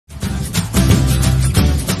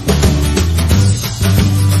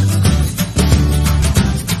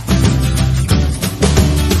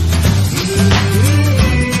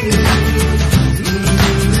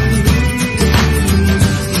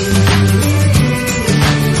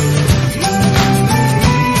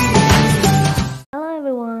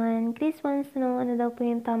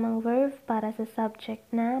yung tamang verb para sa subject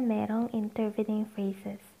na merong intervening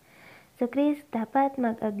phrases. So, Chris, dapat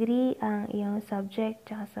mag-agree ang iyong subject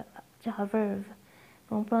tsaka verb.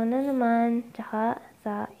 Kung pronoun naman, tsaka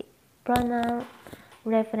sa pronoun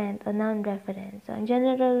referent o noun referent. So, ang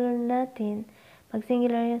general natin, pag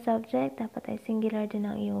singular yung subject, dapat ay singular din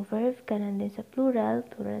ang iyong verb. Ganun din sa plural.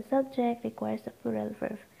 Plural subject requires a plural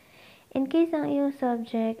verb. In case ang iyong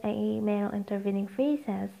subject ay mayroong intervening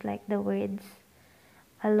phrases like the words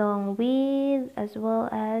along with, as well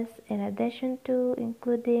as, in addition to,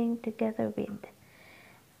 including, together with.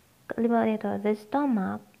 Halimbawa nito, the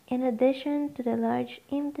stomach, in addition to the large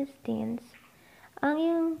intestines. Ang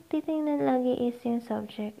yung titingnan lagi is yung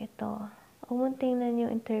subject ito. Huwag mong tingnan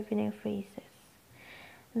yung intervening phrases.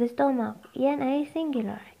 The stomach, yan ay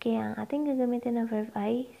singular. Kaya ang ating gagamitin na verb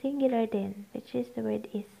ay singular din, which is the word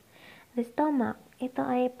is. The stomach, ito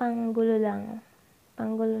ay panggulo lang.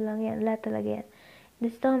 Panggulo lang yan, lahat talaga yan. The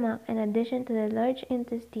stomach, in addition to the large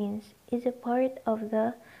intestines, is a part of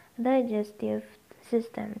the digestive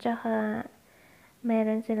system. Tsaka,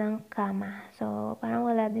 meron silang kama. So, parang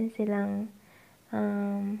wala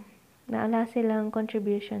silang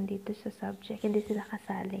contribution dito sa subject. Hindi sila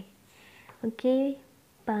kasali. Okay?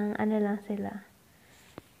 Ano lang sila.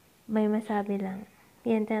 May masabi lang.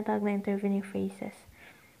 Yan, tinatawag na intervening phrases.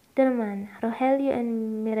 Ito naman, Rogelio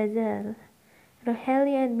and Miracel.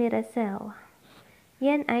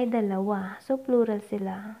 Yan ay dalawa. So, plural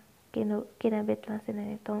sila. Kinabit lang sila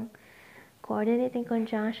nitong coordinating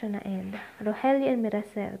conjunction na end. Rogelio and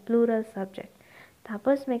Miracel, plural subject.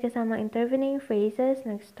 Tapos, may kasama intervening phrases,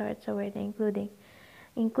 nag-start sa word na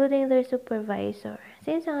including their supervisor.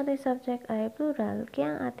 Since ang ating subject ay plural,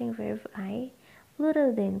 kaya ang ating verb ay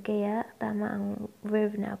plural din. Kaya, tama ang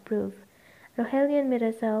verb na approve. Rogelio and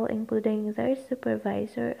Miracel, including their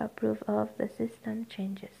supervisor, approve of the system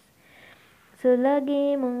changes. So,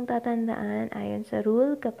 lagi mong tatandaan, ayon sa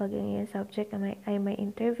rule, kapag yung subject ay may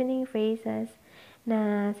intervening phrases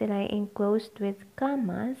na sila ay enclosed with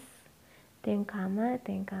commas, ito yung comma,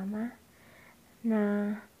 na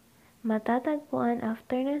matatagpuan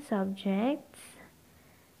after ng subjects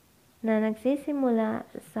na nagsisimula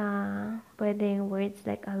sa pwedeng words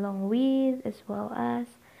like along with, as well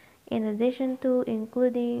as, in addition to,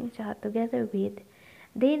 including, tsaka together with.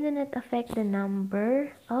 They do not affect the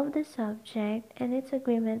number of the subject and its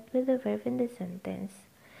agreement with the verb in the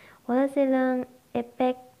sentence. Wala silang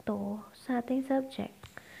epekto sa ating subject.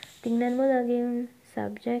 Tingnan mo lagi yung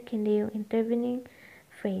subject, hindi yung intervening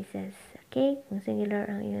phrases. Okay? Kung singular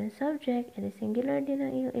ang iyong subject, edi singular din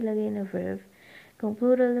ang iyong ilagay na verb. Kung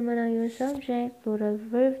plural naman ang iyong subject, plural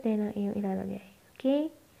verb din ang iyong ilalagay.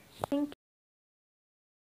 Okay? Thank you.